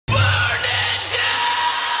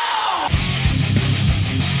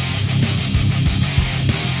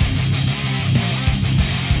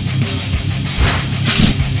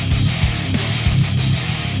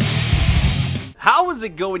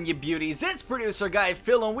it going, you beauties? It's producer guy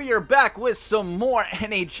Phil, and we are back with some more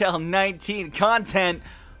NHL 19 content.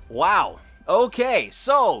 Wow. Okay,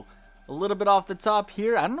 so a little bit off the top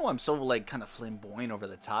here. I don't know. I'm so like kind of flamboyant over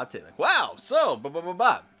the top today. Like, wow. So,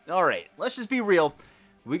 all right. Let's just be real.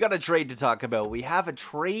 We got a trade to talk about. We have a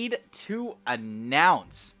trade to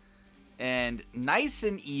announce, and nice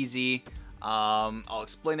and easy. I'll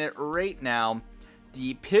explain it right now.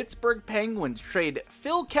 The Pittsburgh Penguins trade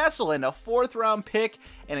Phil Kessel and a 4th-round pick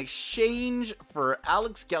in exchange for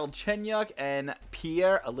Alex Galchenyuk and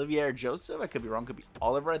Pierre-Olivier Joseph. I could be wrong, could be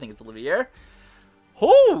Oliver. I think it's Olivier.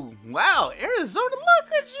 Oh, wow, Arizona!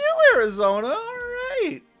 Look at you, Arizona! All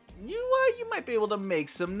right, you might be able to make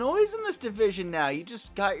some noise in this division now. You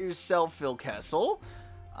just got yourself Phil Kessel.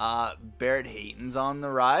 Barrett Hayton's on the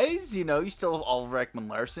rise. You know, you still have Oliver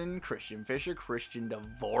Ekman-Larsson, Christian Fischer, Christian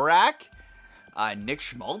Dvorak. Nick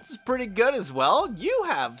Schmaltz is pretty good as well. You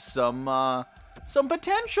have some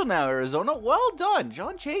potential now, Arizona. Well done,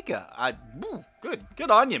 John Chayka. Good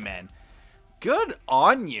on you, man. Good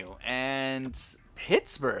on you. And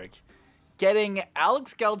Pittsburgh getting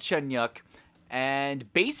Alex Galchenyuk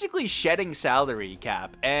and basically shedding salary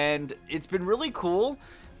cap. And it's been really cool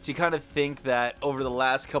to kind of think that over the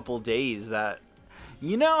last couple days that,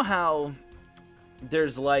 you know how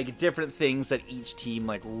there's like different things that each team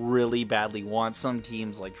like really badly wants. Some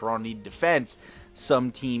teams like Toronto need defense.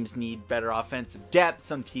 Some teams need better offensive depth.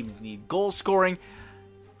 Some teams need goal scoring.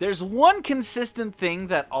 There's one consistent thing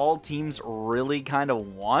that all teams really kind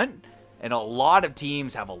of want, and a lot of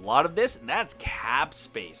teams have a lot of this, and that's cap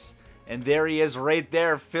space. And there he is right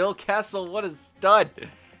there, Phil Kessel. What a stud.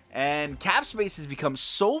 And cap space has become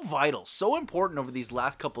so vital, so important over these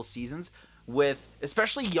last couple seasons, with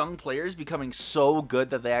especially young players becoming so good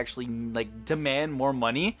that they actually like demand more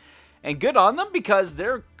money. And good on them, because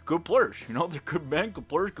they're good players. You know, they're good men, good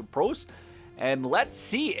players, good pros. And let's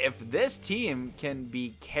see if this team can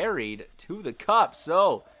be carried to the cup.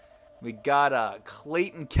 So we got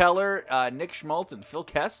Clayton Keller, Nick Schmaltz, and Phil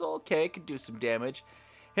Kessel. Okay, could do some damage.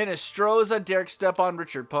 Hinostroza, Derek Stepan,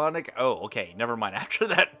 Richard Panik. Oh, okay, never mind. After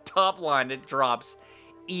that top line, it drops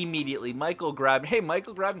immediately. Michael Grabner. Hey,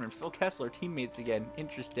 Michael Grabner and Phil Kessel are teammates again.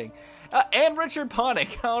 Interesting. And Richard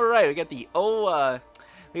Panik. All right, we got the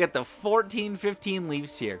 14-15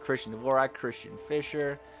 Leafs here. Christian Dvorak, Christian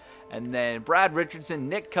Fischer, and then Brad Richardson,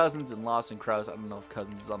 Nick Cousins, and Lawson Krause. I don't know if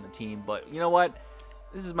Cousins is on the team, but you know what?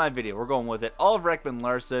 This is my video. We're going with it. Oliver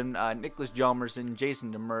Ekman-Larsson, Nicholas Hjalmarsson,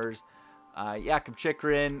 Jason Demers, Jakub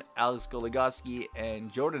Chikrin, Alex Goligoski,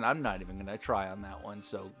 and Jordan. I'm not even going to try on that one,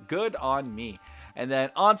 so good on me. And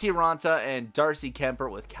then Antti Ranta and Darcy Kemper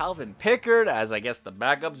with Calvin Pickard as, I guess, the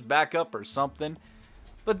backup's backup or something.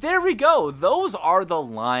 But there we go. Those are the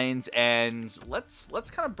lines, and let's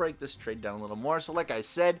kind of break this trade down a little more. So like I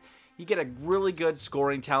said, you get a really good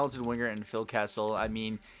scoring, talented winger in Phil Kessel. I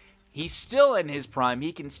mean, he's still in his prime.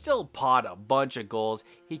 He can still pot a bunch of goals.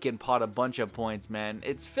 He can pot a bunch of points, man.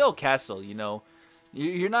 It's Phil Kessel, you know.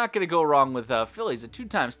 You're not going to go wrong with Phil. He's a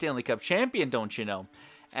 2-time Stanley Cup champion, don't you know?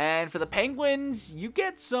 And for the Penguins, you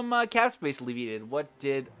get some cap space alleviated. What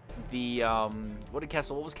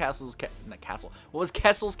was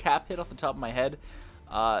Kessel's cap hit off the top of my head?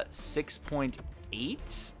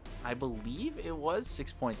 6.8, I believe it was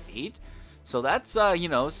 6.8. So that's, you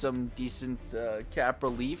know, some decent cap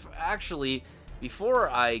relief. Actually, before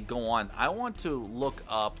I go on, I want to look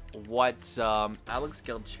up what Alex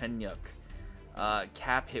Galchenyuk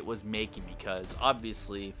cap hit was making, because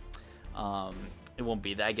obviously it won't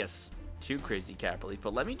be, I guess, too crazy cap relief.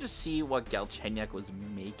 But let me just see what Galchenyuk was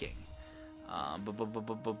making.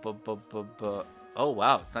 Oh,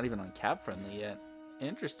 wow, it's not even on cap friendly yet.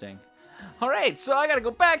 Interesting. Alright, so I gotta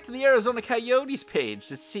go back to the Arizona Coyotes page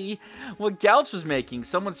to see what Galch was making.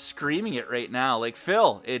 Someone's screaming it right now, like,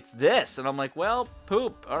 Phil, it's this. And I'm like, well,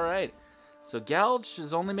 poop. Alright. So Galch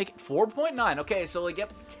is only making 4.9. Okay, so they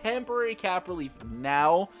get temporary cap relief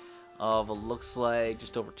now of, it looks like,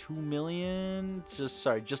 just over 2 million. Just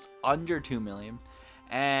under 2 million.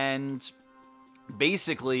 And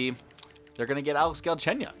basically, they're gonna get Alex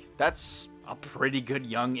Galchenyuk. That's a pretty good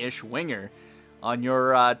young-ish winger on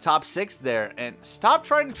your top 6 there. And stop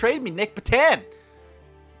trying to trade me Nick Patan.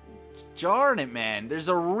 Darn it, man. There's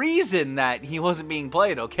a reason that he wasn't being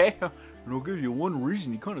played, okay? And I'll give you one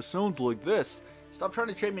reason. He kind of sounds like this. Stop trying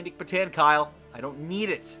to trade me Nick Patan, Kyle. I don't need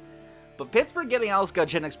it. But Pittsburgh getting Alex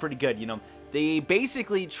Galchenyuk's pretty good, you know. They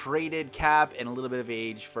basically traded Cap and a little bit of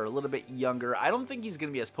age for a little bit younger. I don't think he's going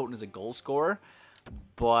to be as potent as a goal scorer,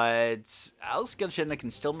 but Alex Galchenyuk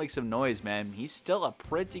can still make some noise, man. He's still a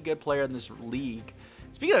pretty good player in this league.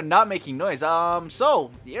 Speaking of not making noise,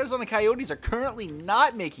 so the Arizona Coyotes are currently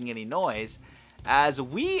not making any noise, as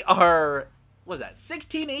we are, what was that,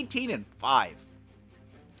 16, 18, and 5.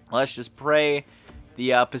 Let's just pray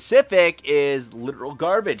the Pacific is literal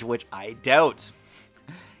garbage, which I doubt.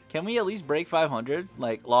 Can we at least break 500?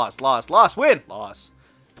 Like, loss, win, loss.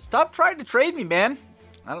 Stop trying to trade me, man.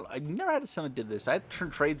 I never had someone did this. I had to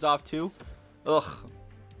turn trades off too. Ugh.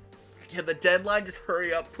 Can the deadline just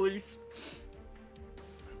hurry up, please?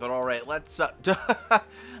 But all right, let's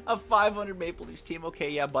a 500 Maple Leafs team. Okay,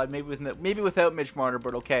 yeah, bud. Maybe without Mitch Marner,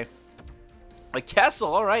 but okay. But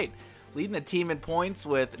Kessel, all right, leading the team in points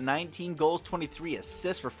with 19 goals, 23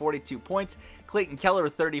 assists for 42 points. Clayton Keller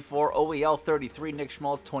with 34, OEL 33, Nick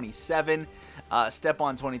Schmaltz 27,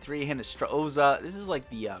 Stepan 23, Hinostroza. This is like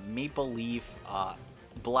the Maple Leaf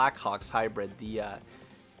Blackhawks hybrid. The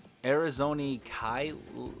Arizona Coyotes.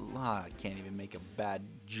 I can't even make a bad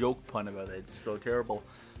joke pun about it. It's so terrible.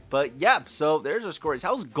 But yeah, so there's our scores.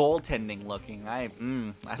 How's goaltending looking? I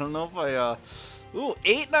don't know if I ooh,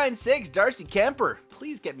 896 Darcy Kemper.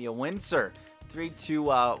 Please get me a win, sir.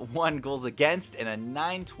 3-2-1 goals against and a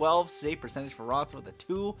 912 save percentage for Ronson with a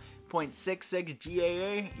 2.66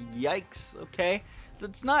 GAA. Yikes. Okay.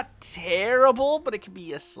 That's not terrible, but it could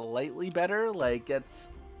be a slightly better. Like, it's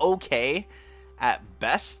okay at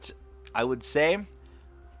best, I would say.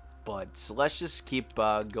 But let's just keep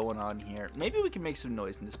going on here. Maybe we can make some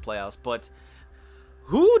noise in this playoffs. But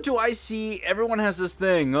who do I see? Everyone has this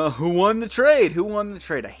thing. Who won the trade? Who won the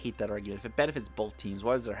trade? I hate that argument. If it benefits both teams,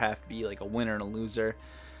 why does there have to be like a winner and a loser?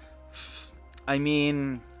 I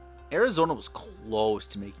mean, Arizona was close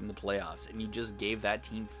to making the playoffs, and you just gave that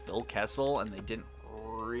team Phil Kessel, and they didn't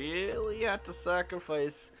really have to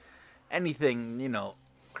sacrifice anything, you know,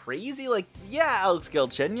 crazy. Like, yeah, Alex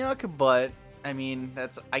Galchenyuk, but I mean,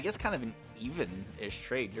 that's, I guess, kind of an even-ish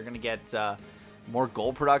trade. You're going to get more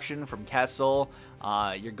goal production from Kessel.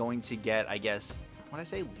 You're going to get, I guess, when I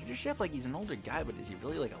say leadership, like, he's an older guy, but is he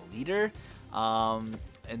really like a leader? And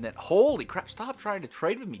then, holy crap, stop trying to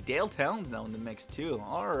trade with me. Dale Talon's now in the mix too.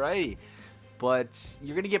 Alrighty. But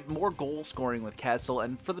you're going to get more goal scoring with Kessel.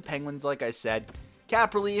 And for the Penguins, like I said,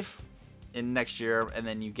 cap relief in next year, and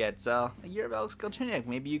then you get a year of Alex Galchenyuk.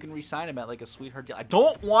 Maybe you can re-sign him at like a sweetheart deal. I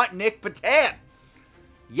don't want Nick Patan.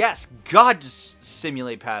 Yes, God, just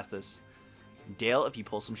simulate past this. Dale, if you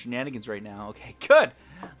pull some shenanigans right now. Okay, good.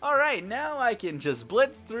 All right, now I can just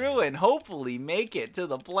blitz through and hopefully make it to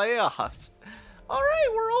the playoffs. All right,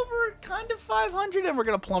 we're over kind of 500, and we're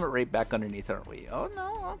going to plummet right back underneath, aren't we? Oh,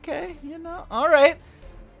 no, okay, you know. All right.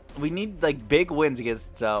 We need, like, big wins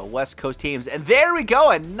against West Coast teams. And there we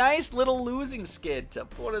go, a nice little losing skid to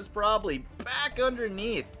put us probably back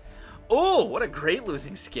underneath. Oh, what a great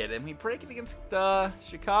losing skid. And we break it against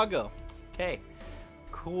Chicago. Okay.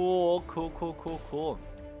 Cool.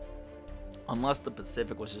 Unless the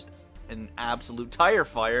Pacific was just an absolute tire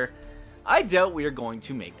fire, I doubt we are going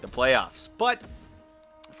to make the playoffs. But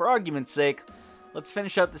for argument's sake, let's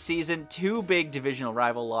finish out the season. 2 big divisional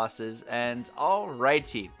rival losses. And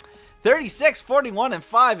alrighty. 36, 41, and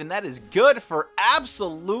 5. And that is good for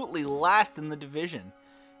absolutely last in the division.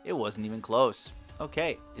 It wasn't even close.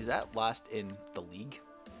 Okay. Is that last in the league?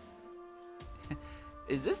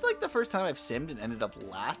 Is this like the first time I've simmed and ended up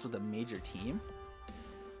last with a major team?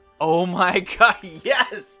 Oh my god.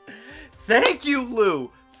 Yes. Thank you,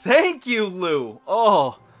 Lou. Thank you, Lou.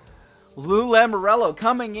 Oh. Lou Lamoriello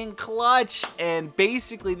coming in clutch, and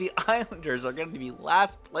basically the Islanders are going to be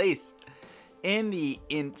last place in the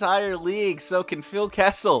entire league. So can Phil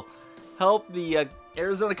Kessel help the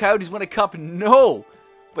Arizona Coyotes win a cup? No,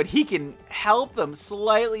 but he can help them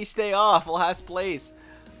slightly stay off last place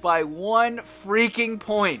by 1 freaking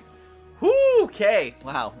point. Whoo, okay,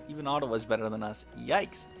 wow, even Ottawa's better than us.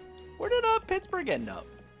 Yikes. Where did Pittsburgh end up?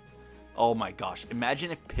 Oh my gosh, imagine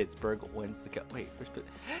if Pittsburgh wins the cup. Wait, where's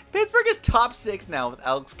Pittsburgh is top 6 now with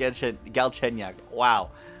Alex Galchenyuk. Wow.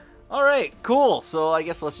 All right, cool. So I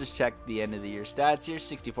guess let's just check the end of the year stats here.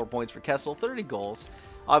 64 points for Kessel, 30 goals.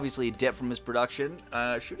 Obviously a dip from his production.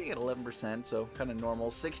 Shooting at 11%, so kind of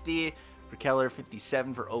normal. 60 for Keller,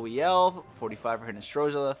 57 for OEL, 45 for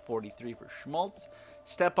Hinostroza, 43 for Schmaltz.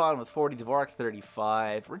 Stepan with 40, Dvorak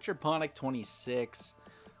 35, Richard Panik 26.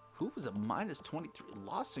 Who was a minus 23?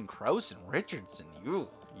 Lawson, Krause, and Richardson. Ew,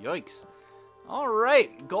 yikes. All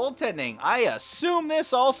right, goaltending. I assume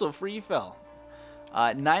this also free fell.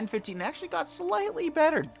 915 actually got slightly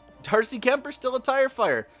better. Darcy Kemper still a tire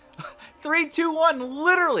fire. 3-2-1,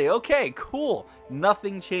 literally. Okay, cool.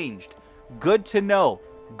 Nothing changed. Good to know.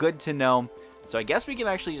 Good to know. So I guess we can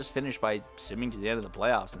actually just finish by simming to the end of the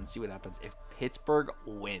playoffs and see what happens if Pittsburgh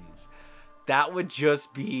wins. That would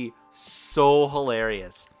just be so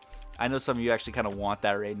hilarious. I know some of you actually kind of want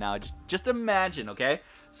that right now. Just imagine, okay?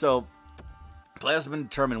 So Playoffs have been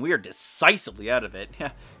determined. We are decisively out of it.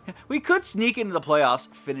 We could sneak into the playoffs.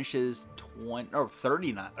 Finishes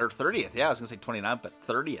 30th. Yeah, I was gonna say 29th, but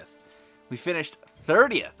 30th. We finished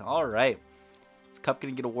 30th. All right. Is the cup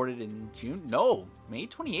gonna get awarded in June? No, May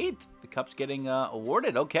 28th. The cup's getting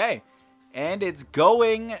awarded. Okay, and it's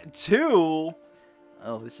going to.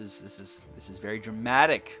 Oh, this is very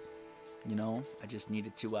dramatic. You know, I just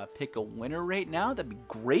needed to pick a winner right now. That'd be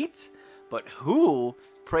great. But who,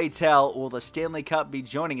 pray tell, will the Stanley Cup be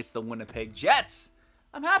joining? It's the Winnipeg Jets.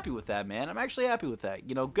 I'm happy with that, man. I'm actually happy with that.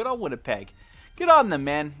 You know, good on Winnipeg. Good on them,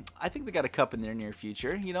 man. I think they got a cup in their near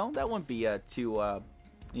future. You know, that wouldn't be too,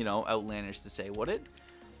 you know, outlandish to say, would it?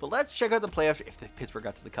 But let's check out the playoffs if the Pittsburgh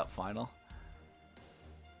got to the Cup final.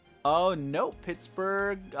 Oh, no.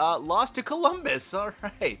 Pittsburgh lost to Columbus. All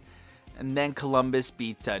right. And then Columbus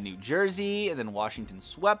beat New Jersey, and then Washington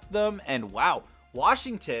swept them. And, wow,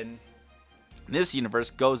 Washington, in this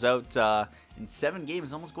universe, goes out in 7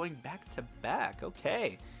 games, almost going back-to-back.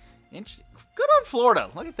 Okay. Interesting. Good on Florida.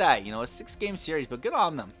 Look at that. You know, a 6-game series, but good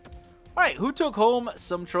on them. All right, who took home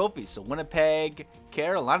some trophies? So Winnipeg,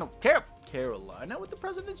 Carolina with the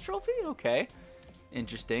President's Trophy? Okay.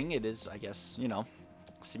 Interesting. It is, I guess, you know,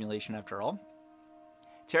 simulation after all.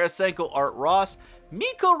 Tarasenko, Art Ross,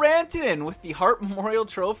 Mikko Rantanen with the Hart Memorial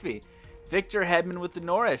Trophy. Victor Hedman with the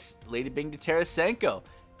Norris. Lady Bing to Tarasenko.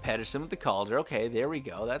 Pedersen with the Calder. Okay, there we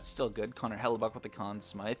go. That's still good. Connor Hellebuck with the Conn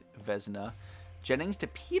Smythe. Vezina. Jennings to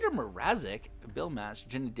Peter Mrazek. Bill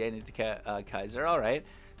Masterton to Danny to Kaiser. All right.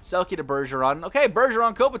 Selke to Bergeron. Okay,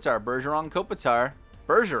 Bergeron Kopitar.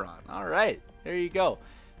 Bergeron. All right. There you go.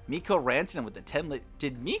 Mikko Rantanen with the 10.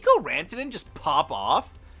 Did Mikko Rantanen just pop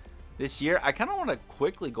off this year? I kind of want to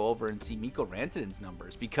quickly go over and see Mikko Rantanen's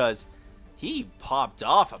numbers because he popped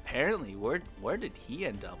off apparently. Where did he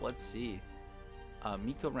end up? Let's see.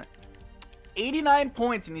 Mikko Rantanen. 89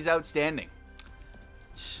 points and he's outstanding.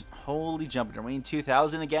 Holy jumping. Dwayne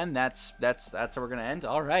 2000 again. That's how we're going to end.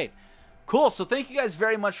 All right. Cool. So thank you guys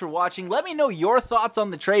very much for watching. Let me know your thoughts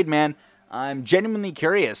on the trade, man. I'm genuinely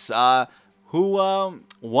curious. Who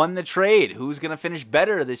won the trade? Who's going to finish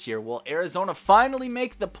better this year? Will Arizona finally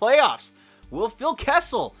make the playoffs? Will Phil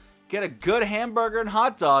Kessel get a good hamburger and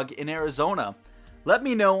hot dog in Arizona? Let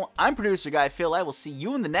me know. I'm producer guy Phil. I will see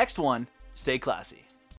you in the next one. Stay classy.